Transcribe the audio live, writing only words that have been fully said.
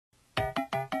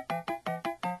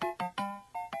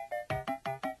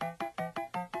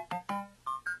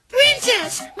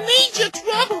Princess, major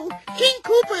trouble. King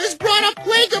Koopa has brought a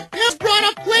plague of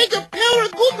power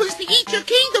Goopas to eat your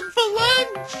kingdom for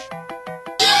lunch.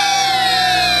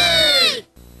 Yay!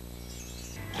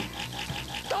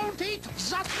 Don't eat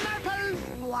that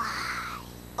nurple. Why?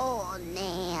 Oh,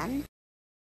 Nan.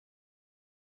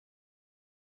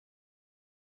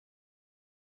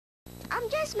 I'm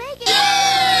just making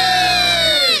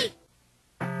Yay!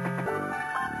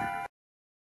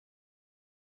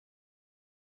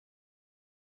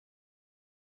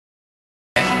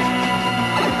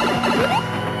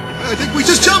 I think we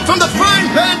just jumped from the frying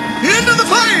pan into the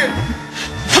fire!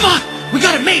 Come on! We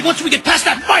got it made once we get past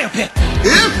that fire pit!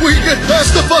 If we get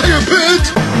past the fire pit!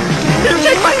 You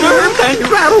take my nerve and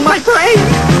you rattle my brain!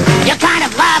 Your kind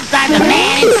of love drives a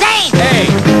man insane!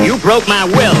 Hey, you broke my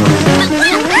will!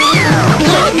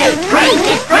 It's great!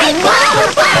 It's great! I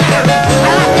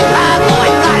lost the love, oh,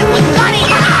 I thought it was funny!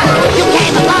 You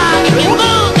came along and you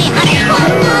moved me, honey!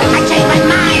 I changed my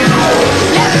mind!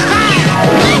 Let's try!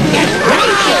 It's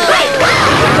great! It's great!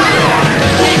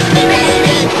 Kiss me,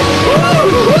 baby!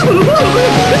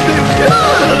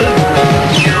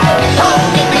 Hold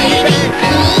me, baby!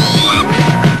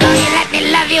 Will you let me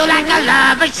love you like a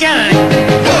lover should?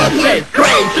 It's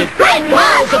great! It's great!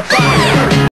 Wow!